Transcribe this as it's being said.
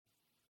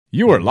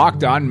You are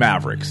Locked On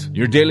Mavericks,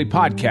 your daily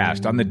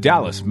podcast on the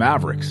Dallas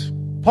Mavericks.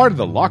 Part of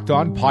the Locked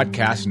On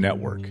Podcast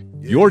Network,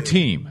 your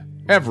team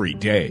every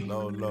day.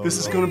 This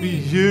is going to be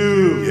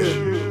huge. Yeah.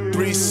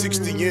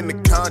 360 in the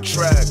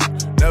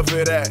contract,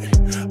 never that.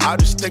 I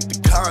just take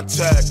the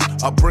contact,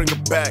 I bring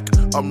it back.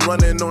 I'm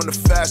running on the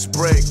fast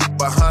break,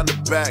 behind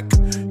the back.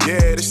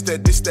 Yeah, this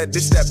that.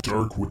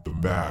 Dirk with the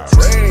Mavs.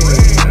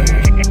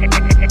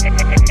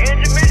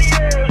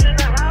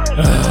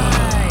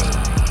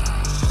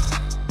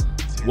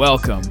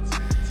 Welcome.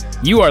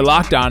 You are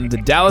locked on the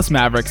Dallas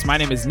Mavericks. My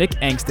name is Nick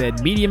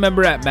Angstead, media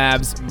member at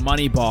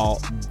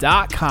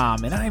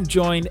MavsMoneyball.com, and I am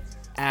joined,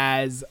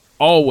 as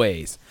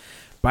always,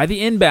 by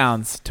the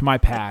inbounds to my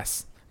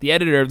pass, the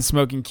editor of the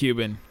Smoking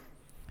Cuban.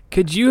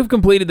 Could you have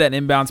completed that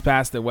inbounds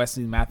pass that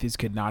Wesley Matthews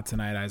could not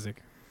tonight,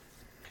 Isaac?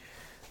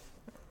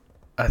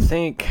 I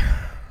think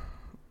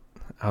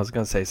I was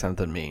going to say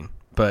something mean,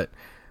 but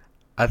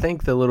I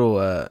think the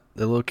little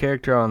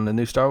character on the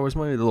new Star Wars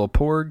movie, the little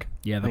Porg.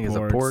 Yeah, I think Porgs. it's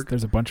a Porg.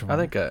 There's a bunch of them.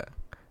 I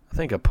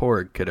think a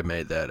Porg could have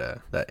made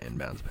that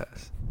inbounds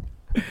pass.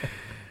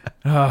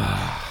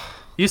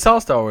 You saw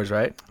Star Wars,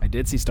 right? I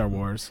did see Star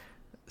Wars.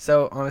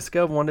 So on a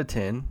scale of 1 to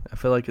 10, I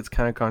feel like it's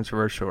kind of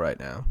controversial right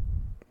now.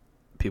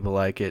 People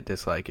like it,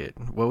 dislike it.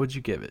 What would you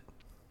give it?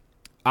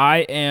 I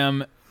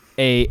am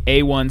a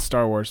A1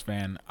 Star Wars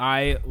fan.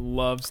 I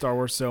love Star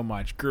Wars so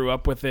much. Grew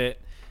up with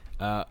it.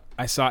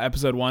 I saw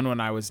episode 1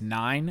 when I was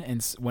 9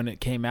 and when it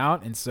came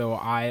out, and so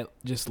I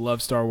just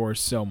love Star Wars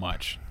so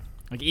much.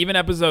 Like even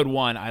episode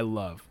 1 I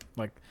love,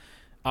 like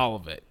all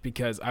of it,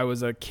 because I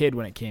was a kid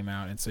when it came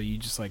out, and so you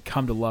just like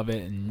come to love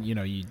it, and you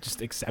know, you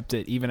just accept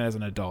it even as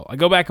an adult. I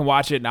go back and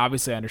watch it, and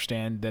obviously I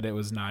understand that it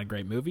was not a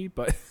great movie,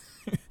 but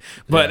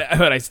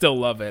but I still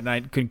love it, and I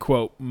can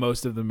quote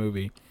most of the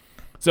movie.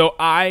 So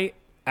I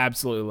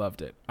absolutely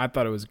loved it. I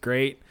thought it was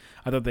great.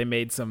 I thought they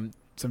made some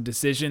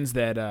decisions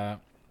that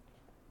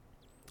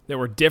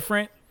were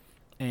different,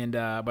 and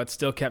but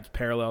still kept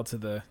parallel to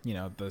the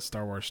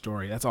Star Wars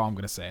story. That's all I'm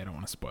gonna say. I don't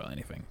want to spoil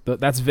anything. But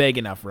that's vague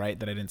enough, right?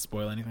 That I didn't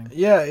spoil anything.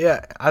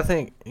 Yeah. I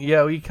think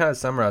we kind of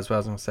summarized what I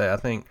was gonna say. I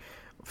think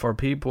for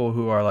people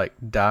who are like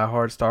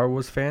diehard Star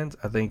Wars fans,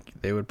 I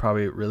think they would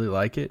probably really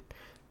like it.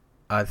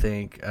 I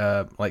think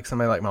like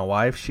somebody like my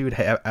wife, she would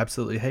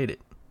absolutely hate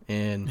it.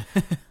 And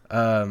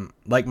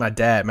like my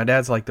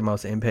dad's like the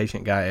most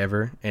impatient guy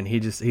ever, and he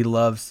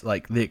loves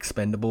like the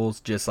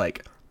Expendables. Just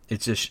like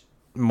it's just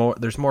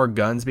there's more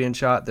guns being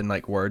shot than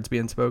like words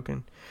being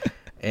spoken.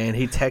 And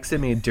he texted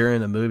me during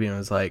the movie and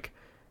was like,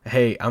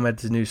 "Hey, I'm at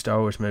the new Star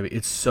Wars movie.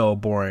 It's so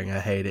boring. I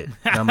hate it."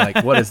 And I'm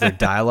like, "What is there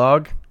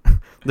dialogue?"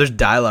 There's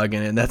dialogue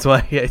in it. And that's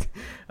why.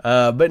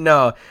 But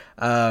no,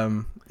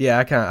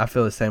 I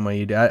feel the same way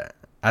you do.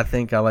 I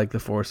think I like The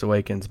Force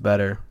Awakens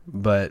better,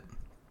 but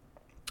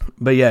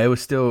yeah, it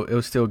was still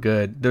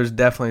good. There's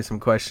definitely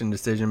some question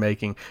decision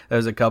making. There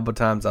was a couple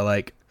times I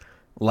like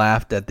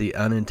laughed at the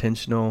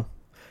unintentional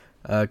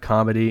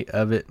comedy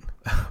of it,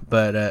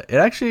 but it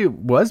actually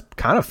was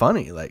kind of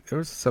funny. Like there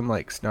was some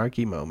like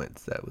snarky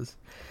moments that was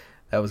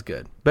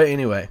good. But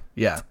anyway,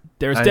 yeah,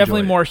 there was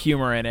definitely more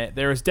humor in it.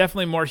 There was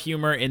definitely more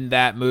humor in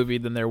that movie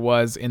than there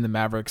was in the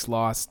Mavericks'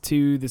 loss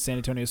to the San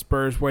Antonio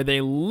Spurs, where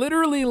they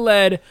literally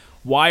led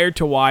wire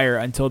to wire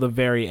until the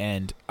very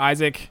end.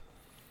 Isaac,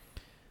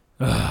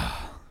 it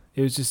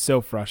was just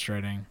so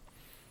frustrating.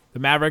 The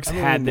Mavericks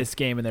had this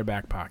game in their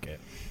back pocket.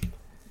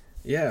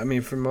 Yeah, I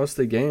mean, for most of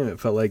the game, it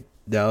felt like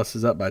Dallas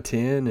is up by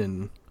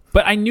 10,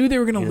 but I knew they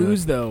were going to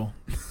lose, though.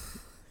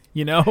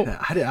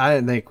 I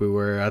didn't think we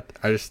were.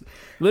 I just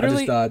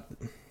thought,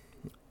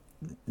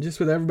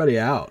 just with everybody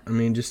out. I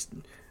mean,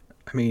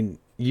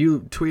 you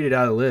tweeted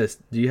out a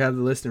list. Do you have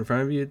the list in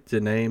front of you to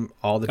name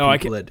all the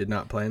people that did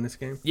not play in this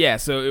game? Yeah,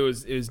 so it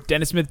was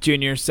Dennis Smith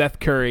Jr.,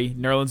 Seth Curry,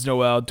 Nerlens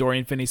Noel,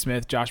 Dorian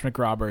Finney-Smith, Josh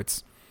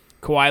McRoberts,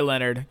 Kawhi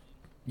Leonard,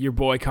 your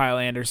boy Kyle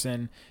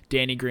Anderson,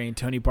 Danny Green,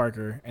 Tony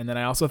Parker, and then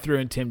I also threw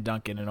in Tim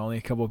Duncan, and only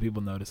a couple of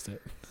people noticed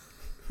it.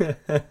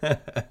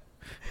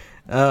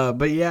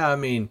 But yeah, I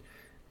mean,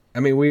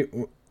 we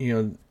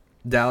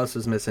Dallas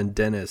was missing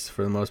Dennis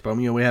for the most part.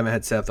 We haven't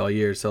had Seth all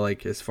year, so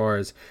like as far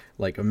as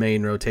like a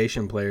main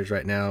rotation players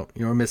right now,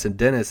 we're missing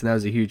Dennis, and that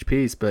was a huge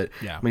piece. But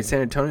yeah. I mean,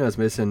 San Antonio's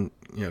missing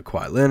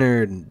Kawhi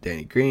Leonard and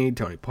Danny Green,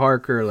 Tony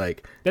Parker,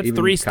 like that's even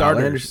 3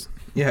 starters.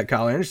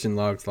 Kyle Anderson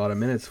logs a lot of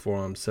minutes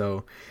for him,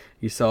 so.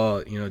 You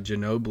saw,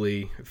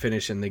 Ginobili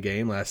finishing the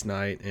game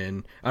tonight,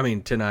 and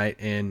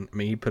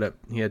he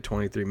had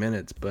 23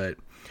 minutes, but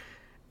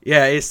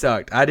yeah, it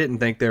sucked. I didn't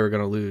think they were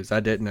going to lose. I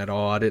didn't at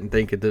all. I didn't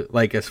think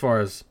as far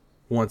as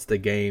once the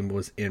game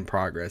was in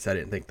progress, I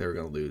didn't think they were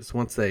going to lose.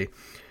 Once they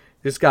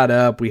just got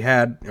up, we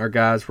had our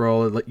guys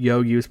roll.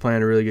 Yogi was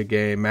playing a really good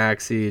game,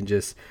 Maxey, and I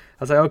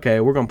was like, okay,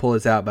 we're going to pull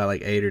this out by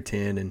like 8 or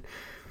 10, and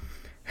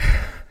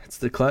it's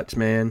the clutch,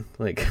 man.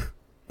 Like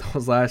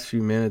those last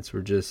few minutes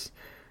were just.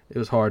 It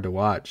was hard to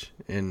watch,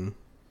 and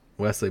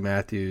Wesley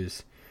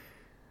Matthews,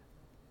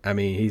 I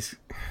mean, he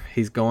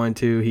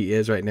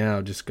is right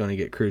now just going to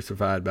get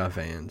crucified by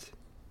fans.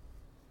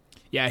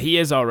 Yeah, he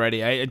is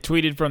already. I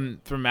tweeted from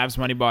Mavs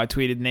Moneyball. I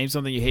tweeted, name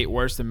something you hate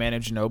worse than Manu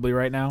Ginobili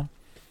right now.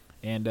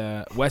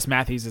 And Wes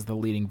Matthews is the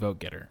leading vote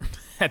getter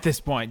at this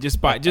point,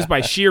 just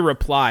by sheer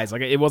replies.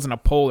 Like, it wasn't a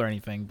poll or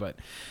anything, but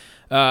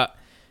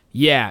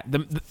yeah,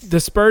 the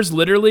Spurs,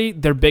 literally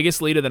their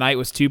biggest lead of the night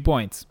was 2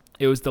 points.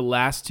 It was the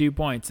last 2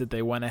 points that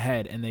they went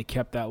ahead, and they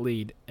kept that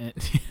lead. And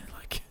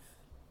like,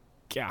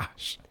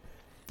 gosh,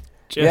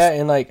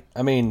 and like,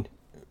 I mean,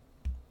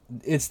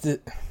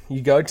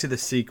 you go to the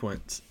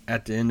sequence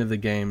at the end of the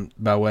game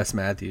by Wes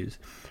Matthews.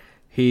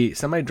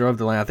 Somebody drove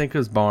the lane. I think it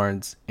was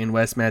Barnes, and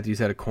Wes Matthews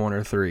had a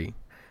corner three,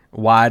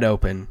 wide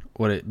open.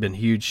 Would have been a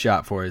huge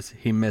shot for us.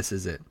 He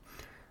misses it.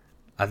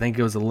 I think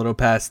it was a little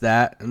past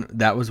that. And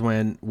that was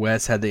when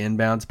Wes had the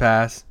inbounds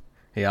pass.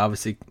 He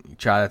obviously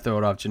tried to throw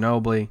it off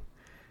Ginobili.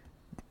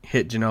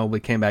 Hit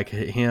Ginobili, came back,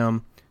 hit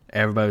him.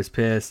 Everybody was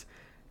pissed.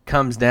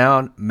 Comes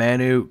down.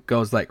 Manu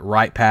goes like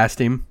right past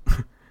him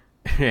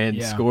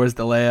and scores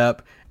the layup.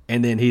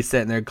 And then he's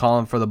sitting there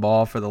calling for the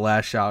ball for the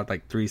last shot with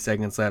like 3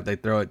 seconds left. They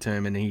throw it to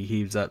him, and he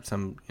heaves up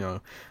some,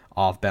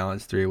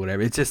 off-balance three or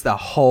whatever. It's just the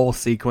whole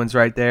sequence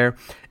right there.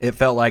 It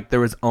felt like there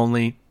was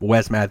only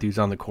Wes Matthews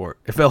on the court.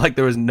 It felt like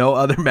there was no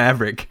other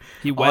Maverick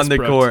on the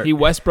court. He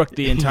Westbrooked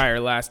the entire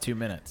last 2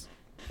 minutes.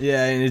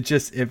 Yeah, and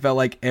it felt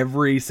like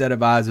every set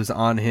of eyes was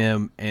on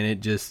him, and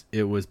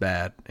it was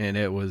bad. And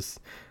it was,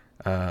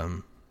 I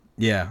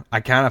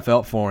kind of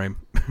felt for him.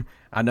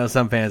 I know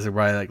some fans are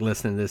probably like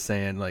listening to this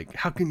saying like,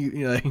 how can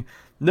you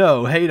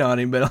no, hate on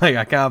him, but like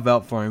I kind of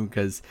felt for him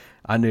because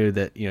I knew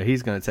that,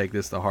 he's going to take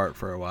this to heart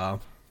for a while.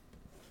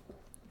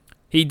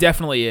 He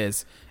definitely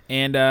is.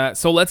 And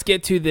so let's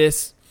get to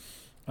this.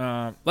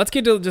 Let's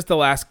get to just the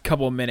last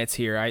couple of minutes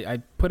here. I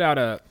put out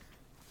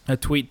a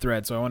tweet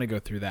thread, so I want to go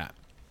through that.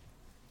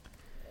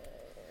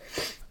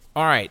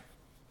 All right.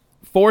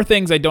 4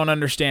 things I don't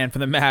understand from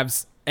the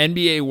Mavs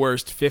NBA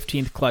worst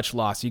 15th clutch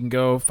loss. You can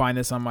go find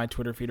this on my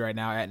Twitter feed right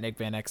now at Nick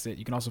Van Exit.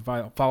 You can also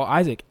follow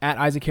Isaac at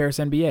Isaac Harris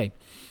NBA.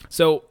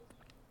 So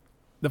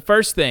the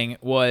first thing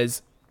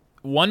was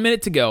 1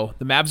 minute to go.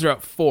 The Mavs are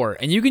up 4,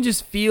 and you can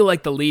just feel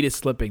like the lead is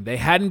slipping. They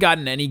hadn't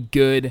gotten any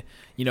good,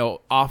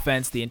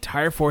 offense the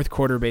entire fourth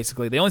quarter.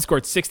 Basically, they only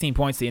scored 16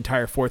 points the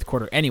entire fourth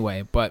quarter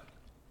anyway. But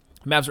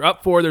the Mavs are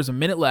up 4. There's a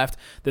minute left.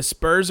 The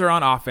Spurs are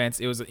on offense.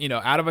 It was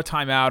out of a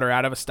timeout or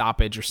out of a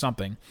stoppage or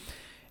something.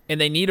 And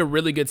they need a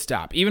really good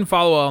stop. Even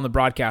Followell on the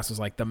broadcast was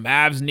like, the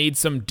Mavs need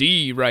some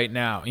D right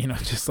now.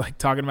 Just like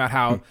talking about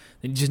how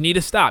they just need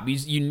a stop.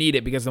 You need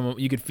it because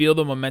you could feel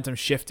the momentum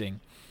shifting.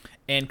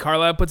 And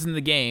Carlisle puts in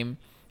the game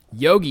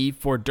Yogi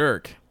for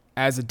Dirk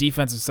as a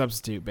defensive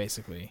substitute,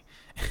 basically.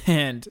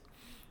 And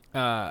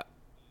so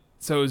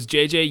it was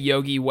JJ,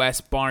 Yogi,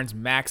 West, Barnes,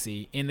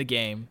 Maxey in the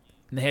game.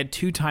 And they had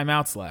 2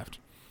 timeouts left.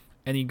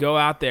 And you go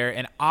out there,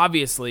 and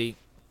obviously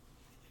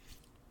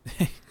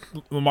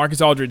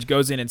LaMarcus Aldridge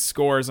goes in and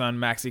scores on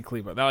Maxey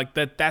Kleber.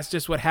 That's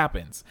just what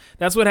happens.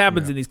 That's what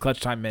happens in these clutch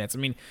time minutes. I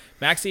mean,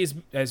 Maxey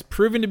has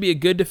proven to be a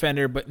good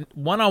defender, but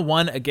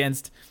one-on-one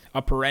against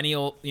a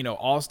perennial,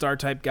 all-star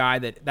type guy,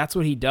 that's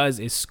what he does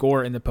is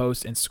score in the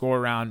post and score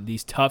around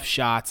these tough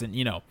shots, and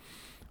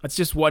that's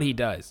just what he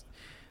does.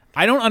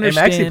 I don't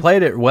understand. And Maxey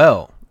played it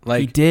well.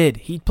 Like, he did.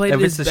 He played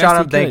it as best he could. If it's the shot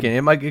I'm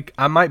thinking,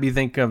 I might be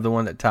thinking of the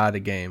one that tied the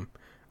game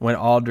when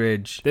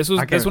Aldridge. This one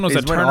was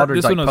a turn.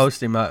 Aldridge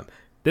post him up.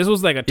 This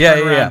was like a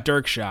turnaround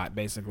Dirk shot,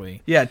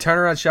 basically. Yeah,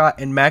 turnaround shot,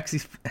 and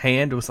Maxey's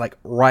hand was like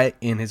right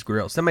in his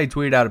grill. Somebody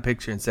tweeted out a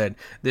picture and said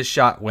this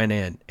shot went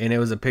in, and it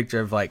was a picture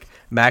of like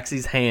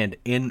Maxey's hand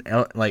in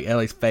like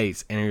Ellie's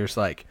face, and you're just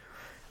like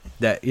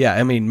that. Yeah,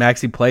 I mean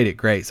Maxey played it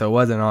great, so it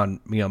wasn't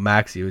on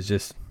Maxey. It was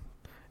just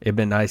it'd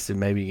been nice to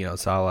maybe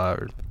Salah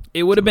or.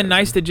 It would have been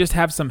nice to just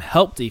have some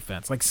help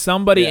defense, like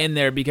somebody in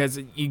there, because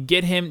you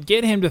get him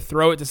to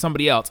throw it to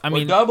somebody else. I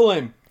mean, double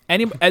him.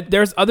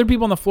 There's other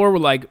people on the floor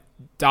with like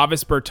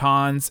Davis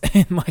Bertans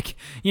and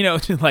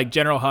like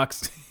General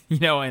Hux,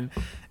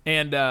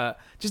 and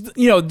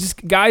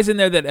just guys in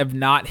there that have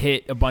not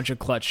hit a bunch of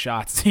clutch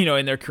shots,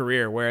 in their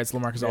career, whereas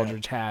LaMarcus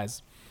Aldridge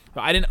has.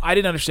 But I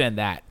didn't understand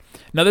that.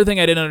 Another thing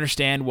I didn't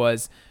understand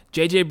was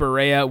JJ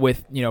Barea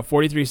with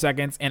 43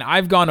 seconds, and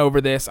I've gone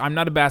over this. I'm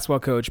not a basketball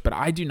coach, but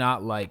I do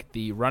not like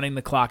the running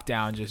the clock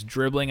down, just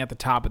dribbling at the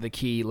top of the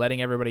key,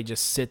 letting everybody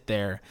just sit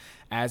there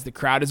as the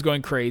crowd is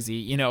going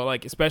crazy,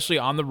 especially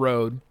on the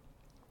road.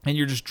 And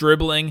you're just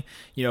dribbling,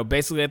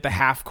 basically at the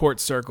half-court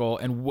circle,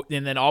 and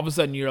then all of a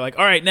sudden you're like,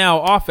 all right,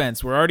 now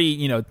offense. We're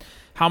already,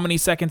 how many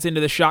seconds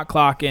into the shot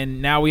clock,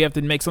 and now we have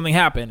to make something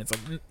happen. It's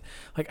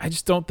like I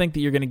just don't think that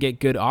you're going to get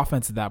good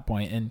offense at that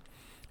point. And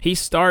he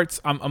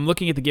starts. I'm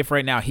looking at the GIF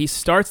right now. He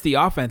starts the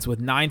offense with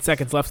 9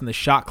 seconds left in the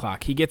shot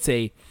clock. He gets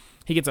a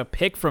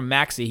pick from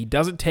Maxey. He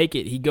doesn't take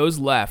it. He goes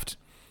left.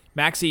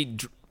 Maxey,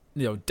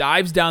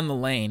 dives down the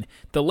lane.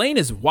 The lane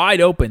is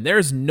wide open.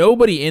 There's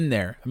nobody in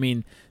there. I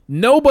mean.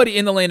 Nobody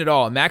in the lane at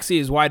all. Maxey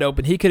is wide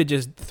open. He could have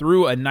just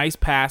threw a nice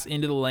pass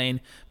into the lane.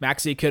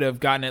 Maxey could have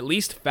gotten at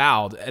least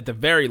fouled at the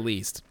very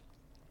least.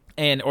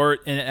 And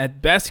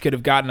at best could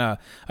have gotten a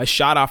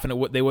shot off,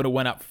 and they would have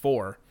went up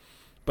 4.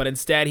 But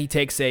instead he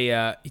takes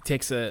a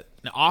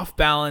an off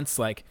balance,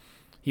 like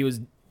he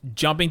was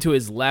jumping to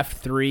his left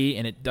 3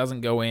 and it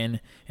doesn't go in.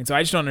 And so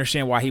I just don't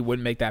understand why he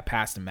wouldn't make that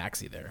pass to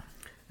Maxey there.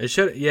 It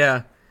should,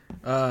 yeah.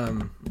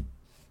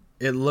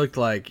 It looked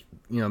like,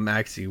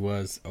 Maxey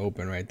was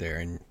open right there.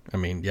 And,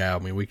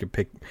 we could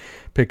pick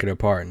it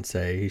apart and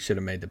say he should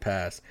have made the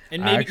pass.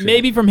 And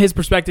maybe from his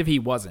perspective he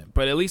wasn't,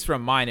 but at least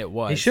from mine it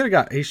was. He should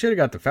have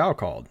got the foul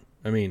called.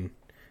 I mean,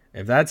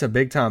 if that's a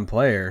big-time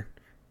player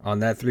on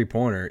that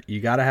three-pointer,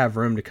 you got to have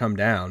room to come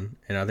down.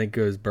 And I think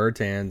it was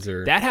Bertans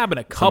or that happened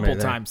a couple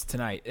times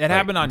tonight. It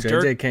happened on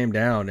Dirk. JJ came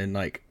down and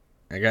I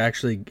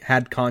actually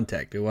had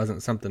contact. It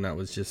wasn't something that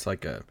was just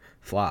like a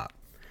flop.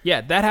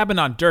 Yeah, that happened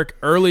on Dirk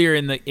earlier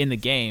in the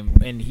game,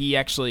 and he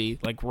actually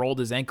rolled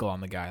his ankle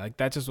on the guy.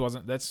 That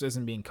just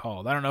isn't being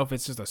called. I don't know if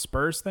it's just a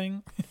Spurs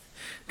thing,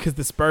 because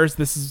the Spurs,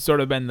 this has sort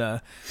of been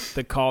the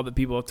call that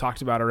people have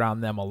talked about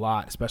around them a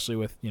lot, especially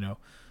with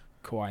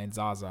Kawhi and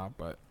Zaza.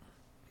 But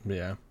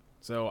yeah,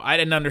 so I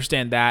didn't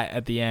understand that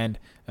at the end.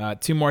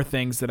 2 more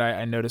things that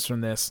I noticed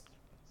from this.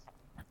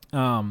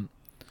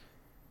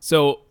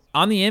 So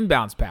on the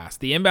inbounds pass,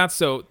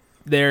 so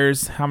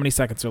there's how many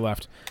seconds are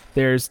left?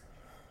 There's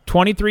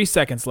 23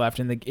 seconds left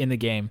in the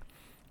game,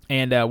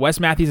 and Wes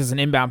Matthews has an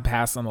inbound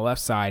pass on the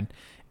left side,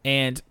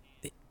 and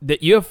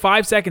you have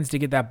 5 seconds to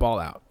get that ball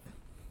out.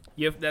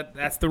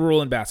 That's the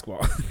rule in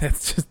basketball.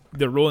 That's just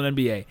the rule in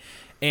NBA.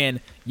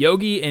 And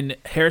Yogi and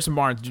Harrison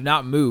Barnes do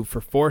not move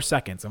for 4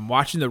 seconds. I'm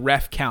watching the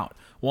ref count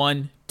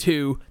 1,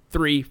 2,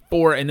 3,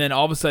 4, and then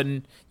all of a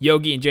sudden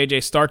Yogi and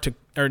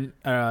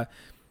JJ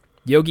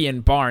Yogi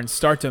and Barnes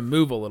start to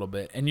move a little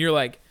bit, and you're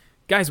like,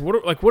 guys, what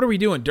are we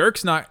doing?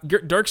 Dirk's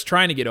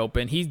trying to get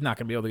open. He's not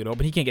going to be able to get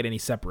open. He can't get any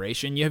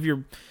separation. You have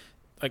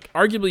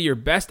arguably your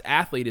best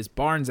athlete is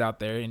Barnes out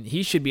there, and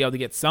he should be able to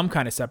get some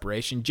kind of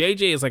separation.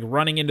 JJ is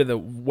running into the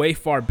way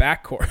far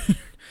back court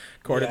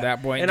at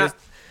that point. And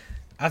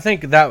I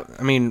think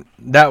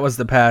that was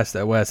the pass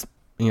that Wes,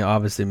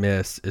 obviously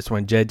missed. It's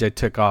when JJ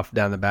took off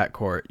down the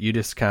backcourt. You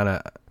just kind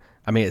of,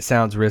 it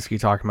sounds risky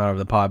talking about over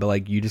the pod,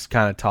 but you just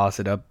kind of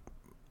toss it up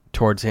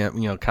towards him,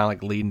 kind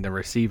of leading the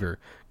receiver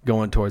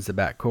going towards the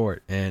backcourt.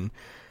 And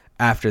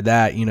after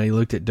that, you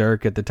looked at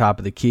Dirk at the top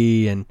of the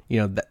key, and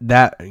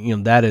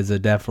that is a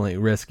definitely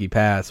risky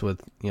pass with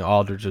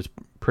Aldridge is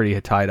pretty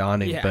tight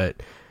on him. Yeah.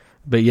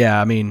 But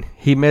yeah,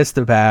 he missed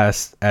the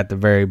pass at the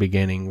very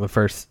beginning, the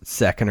first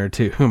second or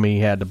two he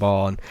had the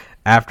ball, and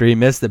after he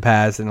missed the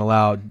pass and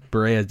allowed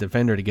Berea's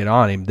defender to get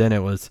on him, then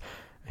it was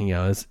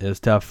it was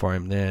tough for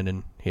him then,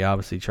 and he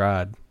obviously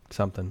tried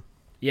something.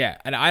 Yeah,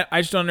 and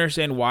I just don't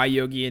understand why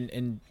Yogi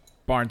and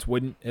Barnes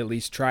wouldn't at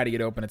least try to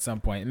get open at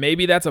some point.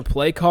 Maybe that's a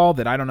play call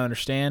that I don't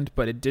understand,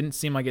 but it didn't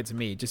seem like it to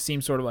me. It just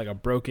seemed sort of like a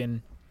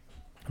broken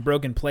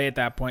play at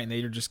that point, and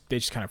they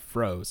just kind of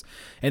froze.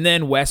 And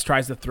then Wes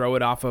tries to throw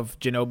it off of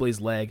Ginobili's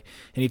leg,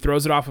 and he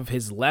throws it off of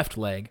his left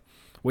leg,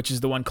 which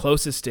is the one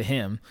closest to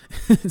him.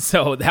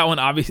 So that one,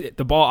 obviously,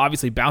 the ball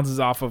obviously bounces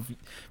off of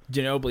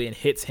Ginobili and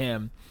hits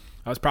him.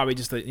 That was probably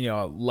just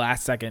a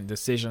last second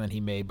decision that he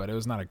made, but it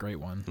was not a great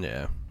one.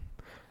 Yeah.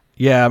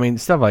 Yeah,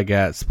 stuff like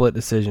that, split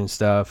decision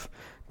stuff.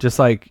 Just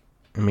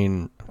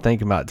thinking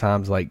about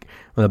times when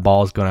the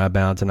ball's going out of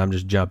bounds and I'm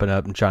just jumping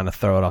up and trying to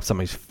throw it off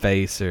somebody's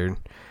face, or,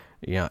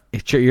 you're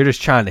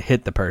just trying to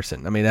hit the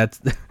person. That's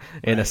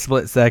in a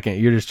split second,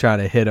 you're just trying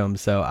to hit them.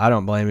 So I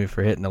don't blame you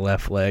for hitting the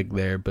left leg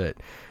there. But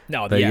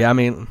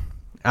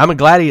I'm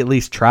glad he at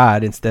least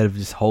tried instead of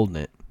just holding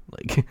it.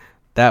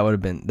 That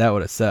would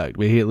have sucked.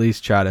 But he at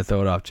least tried to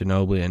throw it off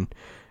Ginobili.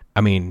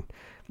 And,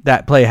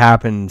 that play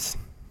happens.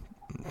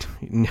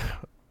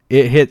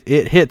 It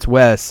hits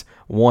Wes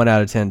 1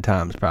 out of 10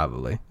 times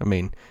probably.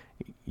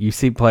 You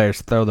see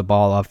players throw the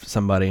ball off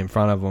somebody in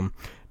front of them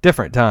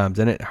different times,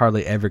 and it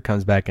hardly ever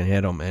comes back and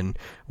hit them. And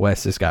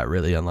Wes just got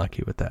really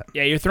unlucky with that.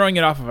 Yeah, you're throwing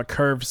it off of a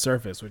curved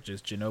surface, which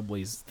is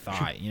Ginobili's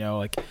thigh.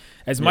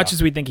 As much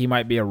as we think he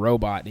might be a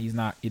robot, he's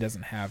not. He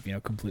doesn't have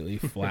completely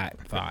flat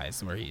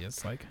thighs where he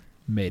is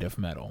made of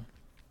metal.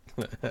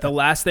 The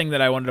last thing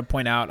that I wanted to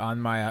point out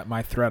on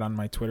my thread on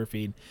my Twitter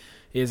feed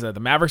is the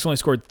Mavericks only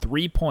scored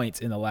 3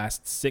 points in the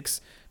last 6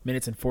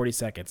 minutes and 40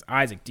 seconds.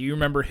 Isaac, do you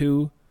remember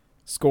who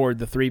scored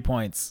the 3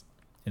 points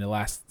in the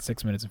last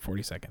 6 minutes and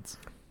 40 seconds?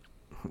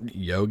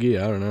 Yogi?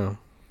 I don't know.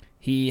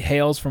 He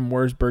hails from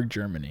Würzburg,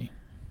 Germany.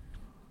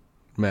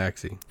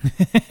 Maxey.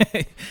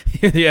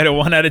 He had a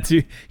 1 out of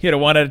 2. He had a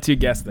 1 out of 2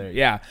 guess there.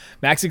 Yeah,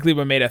 Maxey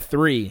Kleber made a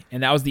 3,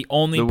 and that was the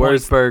only. The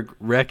Würzburg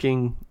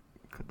Wrecking.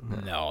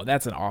 No,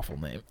 that's an awful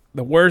name.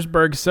 The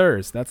Würzburg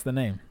Sirs. That's the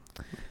name.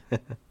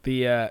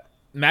 The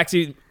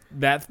Maxey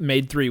that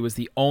made 3 was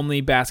the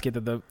only basket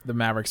that the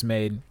Mavericks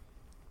made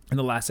in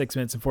the last 6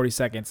 minutes and 40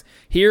 seconds.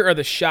 Here are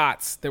the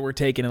shots that were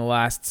taken in the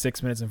last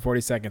 6 minutes and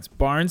 40 seconds.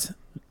 Barnes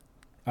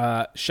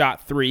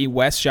shot 3,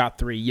 Wes shot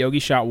 3, Yogi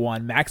shot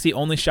 1, Maxey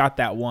only shot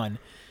that 1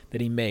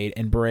 that he made,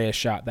 and Berea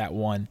shot that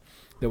 1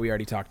 that we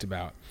already talked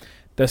about.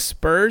 The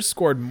Spurs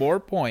scored more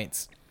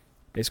points.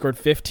 They scored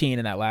 15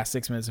 in that last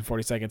 6 minutes and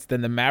 40 seconds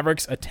than the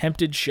Mavericks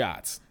attempted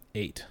shots,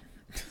 8.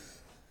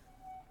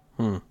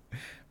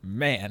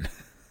 Man.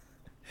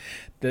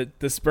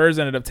 The Spurs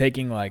ended up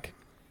taking like,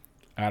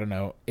 I don't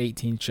know,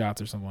 18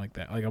 shots or something like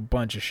that, like a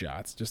bunch of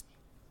shots, just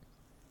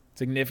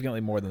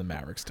significantly more than the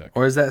Mavericks took.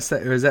 Or is that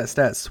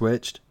stat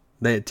switched?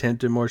 They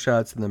attempted more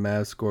shots than the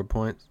Mavs scored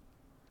points.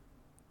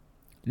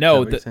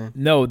 No,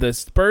 the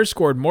Spurs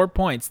scored more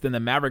points than the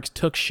Mavericks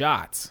took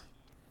shots.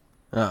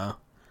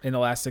 In the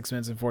last 6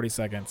 minutes and 40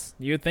 seconds.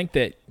 You would think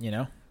that,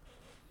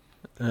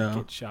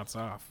 get shots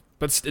off.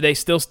 But they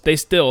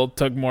still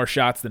took more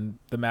shots than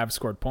the Mavs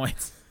scored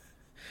points.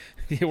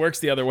 It works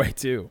the other way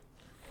too.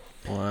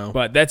 Wow.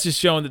 But that's just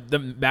showing that the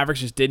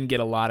Mavericks just didn't get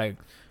a lot of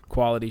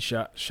quality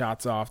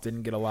shots off,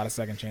 didn't get a lot of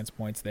second chance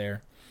points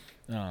there.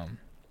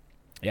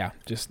 Yeah,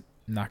 just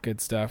not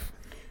good stuff.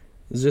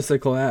 It's just a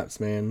collapse,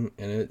 man,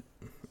 and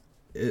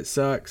it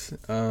sucks.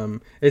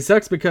 It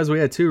sucks because we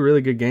had two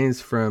really good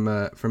games from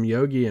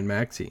Yogi and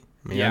Maxey.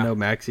 I mean, I know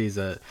Maxey's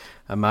a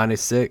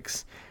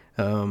 -6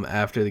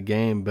 after the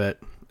game, but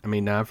I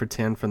mean 9 for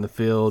 10 from the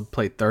field,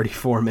 played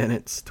 34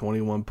 minutes,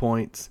 21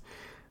 points,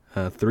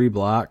 3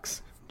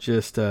 blocks.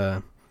 Just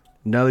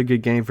another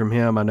good game from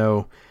him. I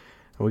know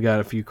we got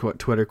a few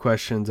Twitter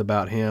questions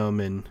about him,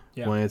 and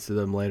we'll answer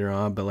them later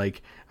on. But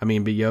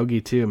but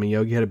Yogi too. I mean,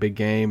 Yogi had a big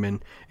game,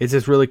 and it's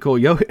just really cool.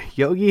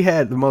 Yogi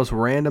had the most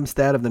random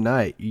stat of the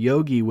night.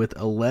 Yogi with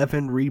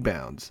 11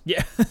 rebounds.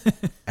 Yeah,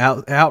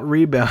 out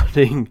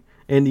rebounding,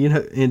 and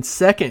in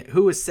second,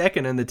 who was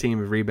second in the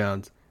team of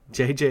rebounds?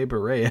 JJ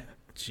Barea.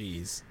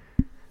 Jeez.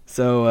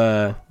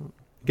 So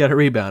got a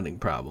rebounding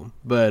problem,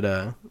 but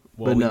no,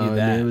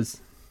 it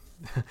was.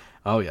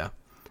 Oh yeah,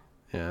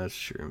 that's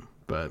true.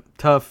 But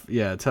tough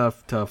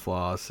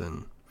loss,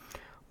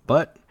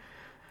 but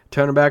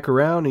turning back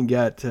around and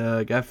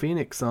got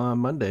Phoenix on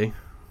Monday,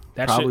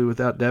 probably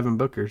without Devin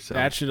Booker. So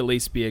that should at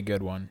least be a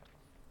good one.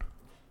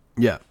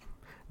 Yeah,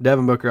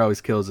 Devin Booker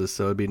always kills us,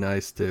 so it'd be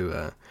nice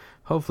to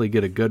hopefully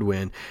get a good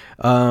win.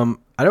 I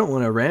don't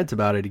want to rant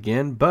about it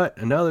again, but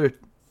another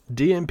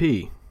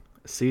DNP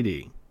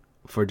CD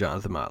for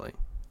Jonathan Motley.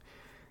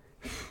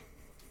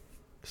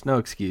 There's no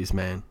excuse,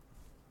 man.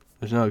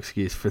 There's no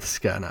excuse for this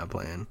guy not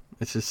playing.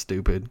 It's just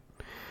stupid.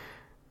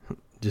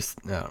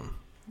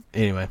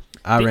 Anyway,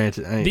 I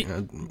ranted.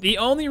 The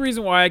only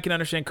reason why I can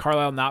understand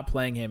Carlisle not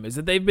playing him is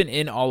that they've been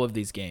in all of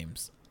these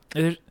games.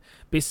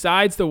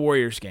 Besides the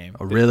Warriors game.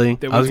 Oh, really?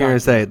 I was going to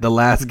say, the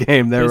last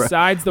game,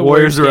 besides the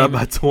Warriors were up game,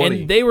 by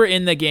 20. And they were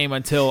in the game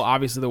until,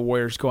 obviously, the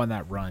Warriors go on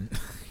that run,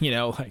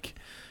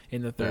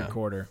 in the third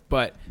quarter.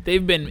 But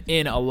they've been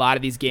in a lot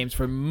of these games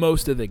for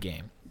most of the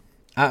game.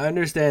 I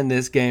understand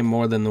this game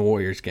more than the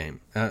Warriors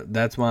game.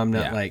 That's why I'm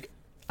not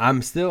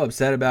I'm still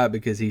upset about it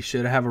because he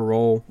should have a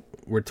role.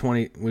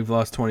 We've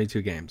lost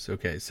 22 games.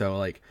 Okay,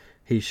 so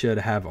he should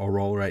have a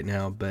role right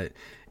now. But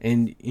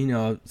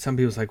some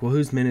people's like, well,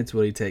 whose minutes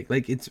will he take?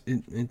 It's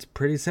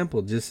pretty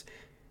simple. Just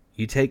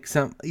you take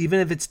some, even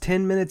if it's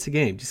 10 minutes a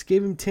game, just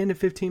give him 10 to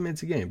 15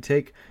 minutes a game.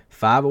 Take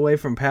 5 away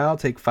from Powell.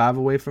 Take 5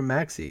 away from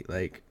Maxey.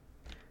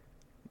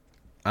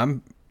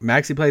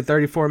 Maxey played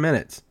 34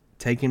 minutes.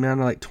 Take him down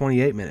to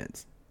 28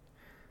 minutes.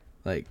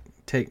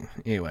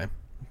 Anyway.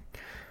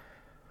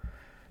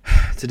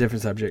 It's a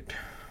different subject.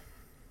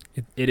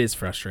 It is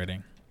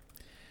frustrating.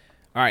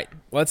 All right,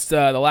 let's.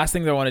 The last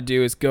thing that I want to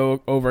do is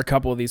go over a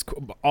couple of these.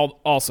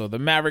 Also, the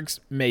Mavericks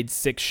made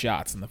 6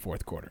 shots in the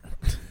fourth quarter.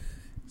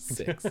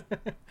 6.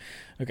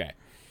 Okay.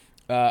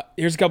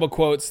 Here's a couple of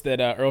quotes that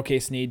Earl K.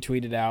 Snead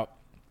tweeted out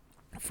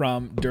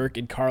from Dirk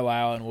and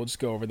Carlisle, and we'll just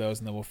go over those,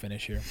 and then we'll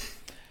finish here.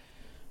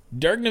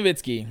 Dirk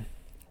Nowitzki,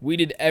 we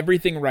did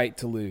everything right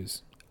to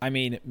lose. I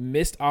mean,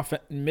 missed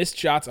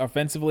shots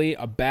offensively,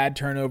 a bad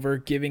turnover,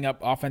 giving up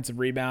offensive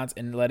rebounds,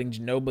 and letting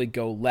Ginobili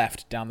go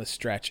left down the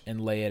stretch and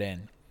lay it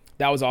in.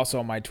 That was also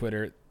on my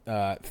Twitter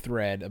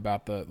thread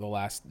about the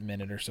last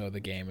minute or so of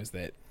the game. Is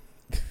that?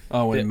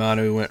 Oh, when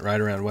Manu went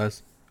right around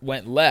Wes?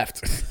 Went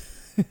left.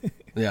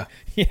 Yeah.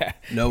 Yeah.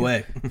 No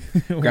way.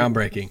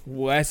 Groundbreaking.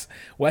 Wes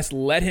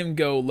let him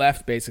go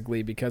left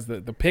basically because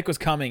the pick was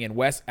coming, and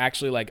Wes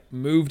actually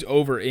moved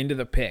over into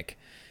the pick.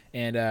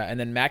 And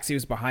then Maxey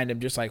was behind him,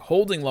 just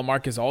holding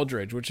LaMarcus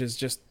Aldridge, which is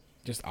just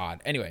odd.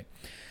 Anyway,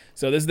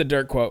 so this is the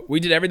Dirk quote. We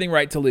did everything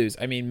right to lose.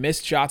 I mean,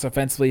 missed shots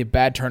offensively, a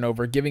bad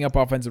turnover, giving up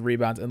offensive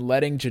rebounds, and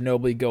letting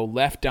Ginobili go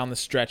left down the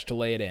stretch to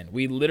lay it in.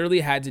 We literally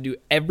had to do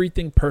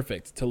everything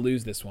perfect to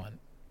lose this one,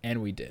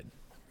 and we did.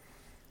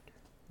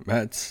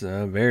 That's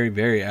a very,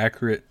 very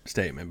accurate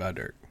statement by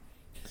Dirk.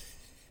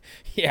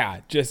 Yeah,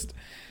 that's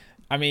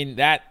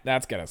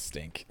gotta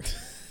stink.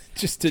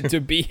 Just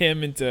to be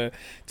him and to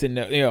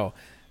know,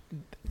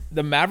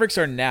 the Mavericks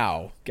are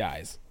now,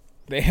 guys,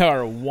 they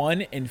are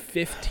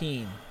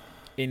 1-15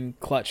 in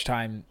clutch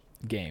time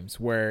games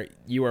where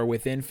you are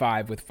within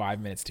 5 with 5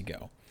 minutes to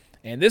go.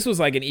 And this was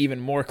an even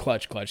more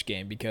clutch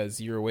game because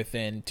you're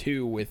within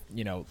 2 with,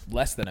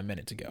 less than a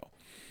minute to go.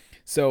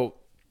 So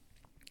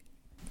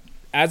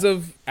as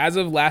of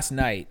last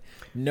night,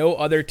 no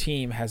other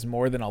team has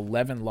more than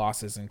 11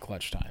 losses in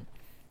clutch time.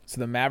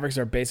 So the Mavericks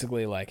are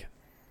basically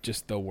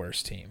just the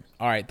worst team.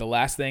 All right, the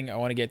last thing I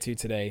want to get to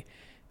today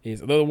is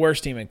the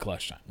worst team in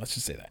clutch time. Let's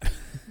just say that.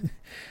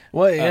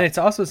 Well, and it's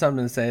also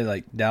something to say,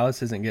 like,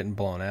 Dallas isn't getting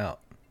blown out.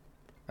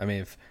 I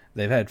mean, if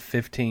they've had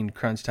 15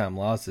 crunch time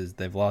losses,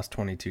 they've lost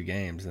 22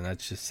 games, and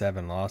that's just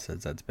 7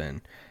 losses that's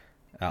been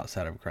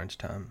outside of crunch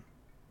time,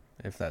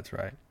 if that's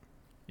right.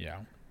 Yeah.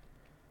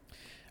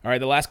 All right,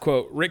 the last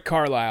quote, Rick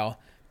Carlisle,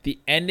 "The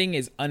ending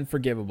is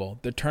unforgivable.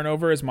 The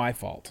turnover is my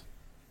fault.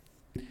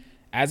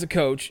 As a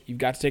coach, you've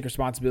got to take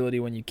responsibility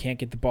when you can't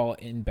get the ball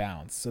in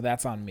bounds, so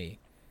that's on me.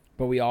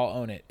 But we all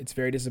own it. It's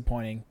very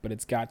disappointing, but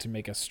it's got to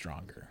make us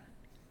stronger."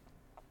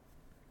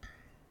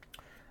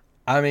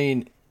 I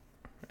mean,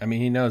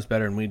 he knows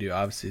better than we do,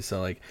 obviously. So,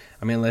 like,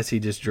 unless he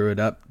just drew it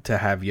up to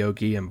have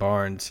Yogi and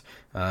Barnes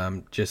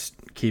just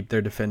keep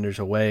their defenders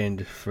away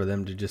and for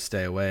them to just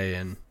stay away,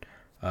 and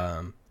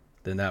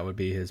then that would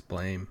be his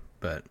blame.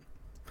 But,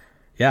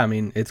 yeah, I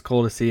mean, it's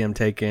cool to see him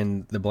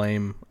taking the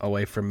blame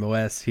away from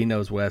Wes. He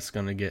knows Wes is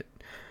going to get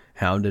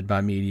hounded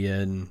by media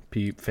and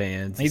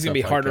fans. He's going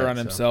to be harder like that, on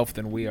himself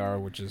than we are,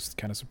 which is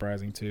kind of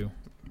surprising, too.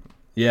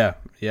 Yeah,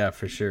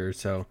 for sure.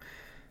 So,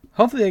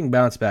 hopefully they can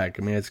bounce back.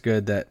 I mean, it's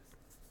good that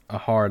a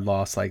hard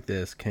loss like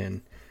this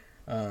can,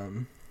 they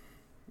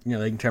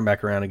can turn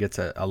back around against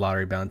a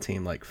lottery-bound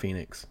team like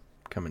Phoenix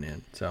coming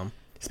in. So,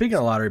 speaking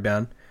of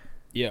lottery-bound,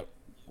 yep,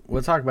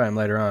 we'll talk about him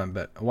later on,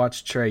 but I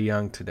watched Trae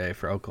Young today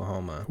for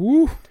Oklahoma.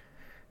 Woo!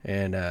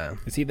 And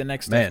is he the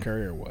next Steph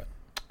Curry or what?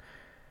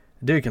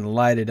 Dude can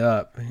light it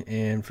up.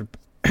 And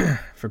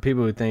for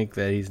people who think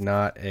that he's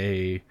not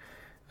a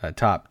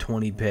top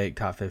 20 pick,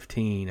 top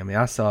 15. I mean,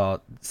 I saw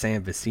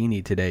Sam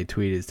Vecini today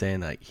tweeted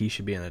saying like he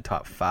should be in the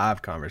top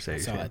 5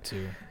 conversation. I saw that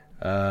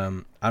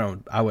too.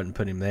 I wouldn't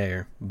put him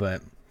there,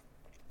 but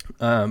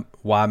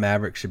why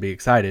Mavericks should be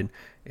excited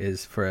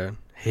is for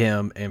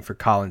him and for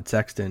Colin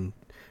Sexton.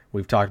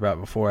 We've talked about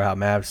before how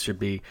Mavs should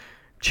be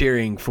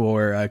cheering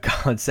for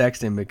Colin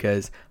Sexton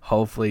because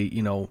hopefully,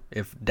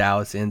 if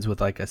Dallas ends with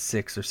like a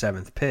 6th or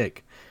 7th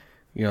pick,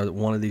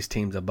 one of these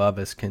teams above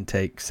us can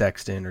take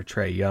Sexton or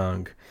Trae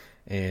Young.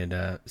 And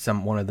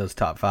one of those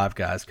top 5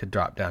 guys could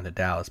drop down to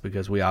Dallas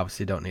because we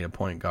obviously don't need a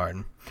point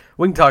guard.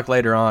 We can talk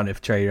later on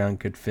if Trae Young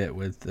could fit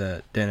with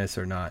Dennis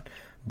or not,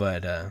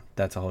 but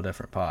that's a whole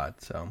different pod.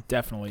 So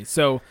definitely.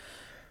 So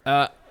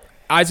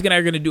Isaac and I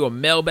are going to do a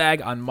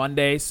mailbag on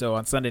Monday. So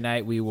on Sunday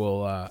night we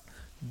will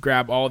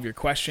grab all of your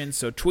questions.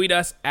 So tweet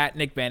us at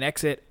Nick Van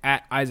Exit,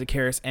 at Isaac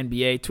Harris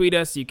NBA. Tweet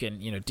us. You can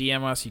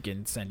DM us. You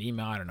can send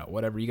email. I don't know,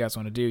 whatever you guys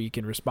want to do. You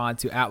can respond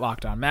to at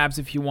Locked On Mavs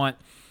if you want.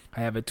 I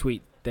have a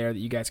tweet there that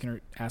you guys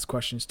can ask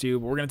questions to.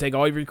 But we're going to take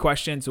all of your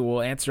questions, and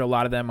we'll answer a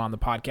lot of them on the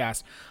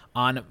podcast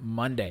on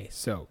Monday.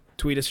 So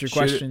tweet us your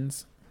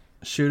questions.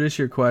 Shoot us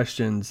your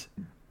questions.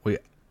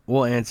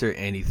 We'll answer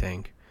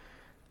anything.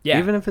 Yeah.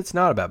 Even if it's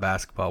not about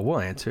basketball, we'll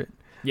answer it.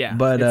 Yeah.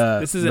 But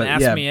this isn't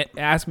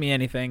ask me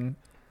anything.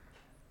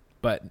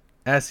 But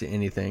ask you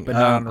anything. But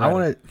not on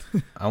Reddit.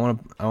 I want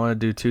to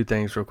do 2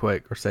 things real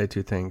quick, or say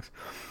 2 things.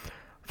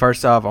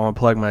 First off, I want to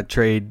plug my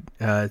trade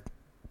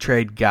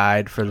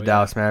guide for the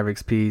Dallas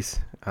Mavericks piece.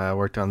 I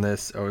worked on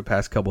this over the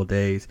past couple of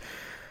days.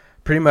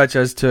 Pretty much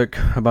I just took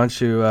a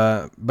bunch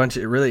of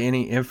really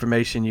any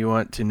information you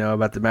want to know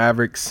about the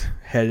Mavericks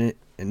heading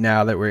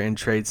now that we're in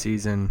trade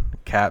season,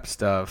 cap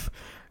stuff,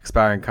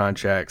 expiring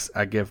contracts.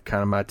 I give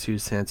kind of my 2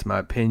 cents, my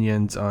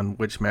opinions on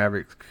which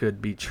Mavericks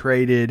could be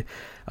traded,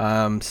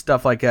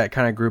 stuff like that.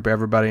 Kind of group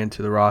everybody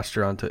into the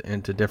roster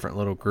into different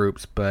little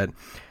groups. But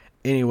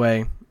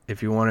anyway,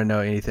 if you want to know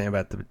anything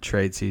about the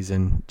trade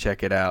season,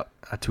 check it out.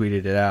 I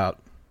tweeted it out.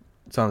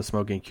 It's on the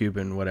Smoking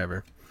Cuban,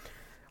 whatever.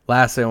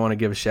 Lastly, I want to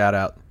give a shout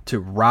out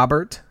to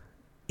Robert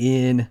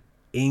in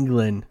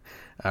England.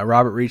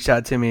 Robert reached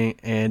out to me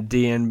and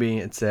DM'd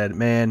me and said,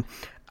 man,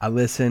 I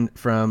listen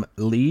from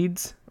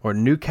Leeds or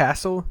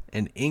Newcastle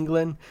in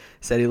England.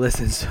 Said he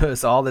listens to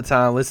us all the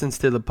time, listens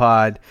to the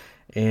pod,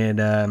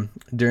 and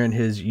during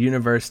his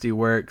university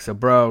work. So,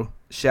 bro,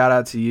 shout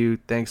out to you.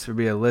 Thanks for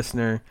being a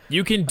listener.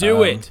 You can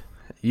do it.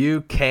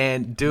 You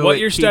can do it. What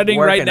you're studying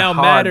right now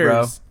matters.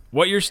 Bro.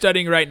 What you're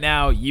studying right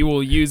now, you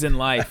will use in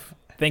life.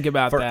 Think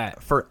about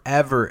that.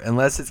 Forever,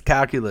 unless it's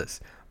calculus.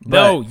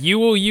 No, you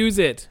will use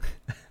it.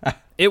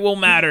 It will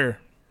matter.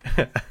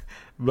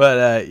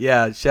 But,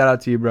 yeah, shout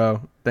out to you,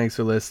 bro. Thanks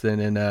for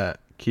listening, and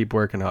keep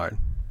working hard.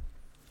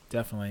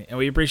 Definitely. And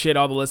we appreciate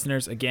all the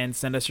listeners. Again,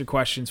 send us your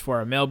questions for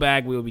our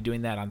mailbag. We will be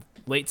doing that on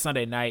late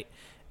Sunday night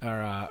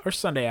or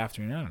Sunday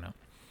afternoon. I don't know.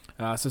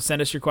 So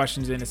send us your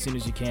questions in as soon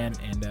as you can.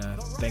 And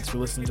thanks for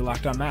listening to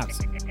Locked On Mavs.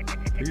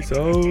 Peace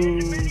out.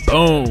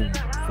 Boom.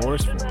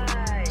 Forest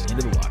forward.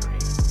 Into the water.